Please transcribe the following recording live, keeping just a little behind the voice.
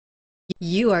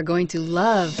You are going to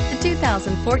love the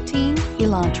 2014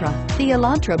 Elantra. The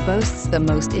Elantra boasts the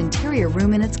most interior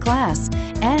room in its class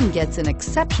and gets an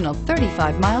exceptional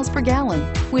 35 miles per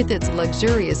gallon. With its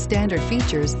luxurious standard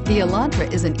features, the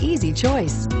Elantra is an easy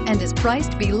choice and is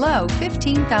priced below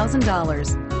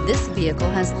 $15,000. This vehicle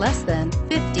has less than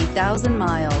 50,000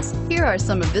 miles. Here are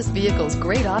some of this vehicle's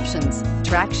great options: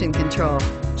 traction control,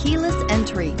 keyless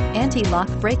entry, anti-lock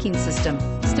braking system,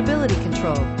 stability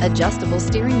control, adjustable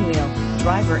steering wheel,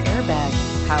 driver airbag,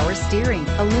 power steering,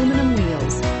 aluminum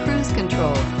wheels, cruise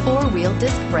control, four-wheel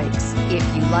disc brakes. If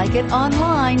you like it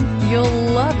online, you'll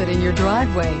love it in your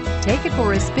driveway. Take it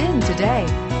for a spin today.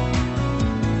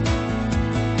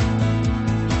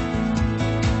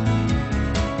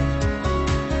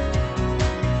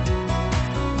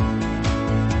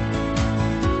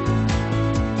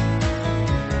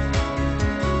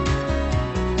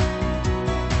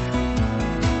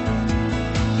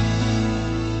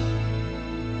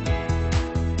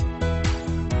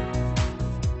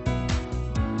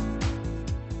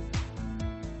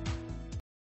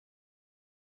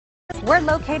 We're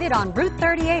located on Route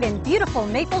 38 in beautiful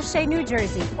Maple Shade, New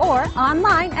Jersey, or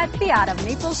online at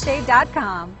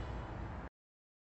fiatofmapleshade.com.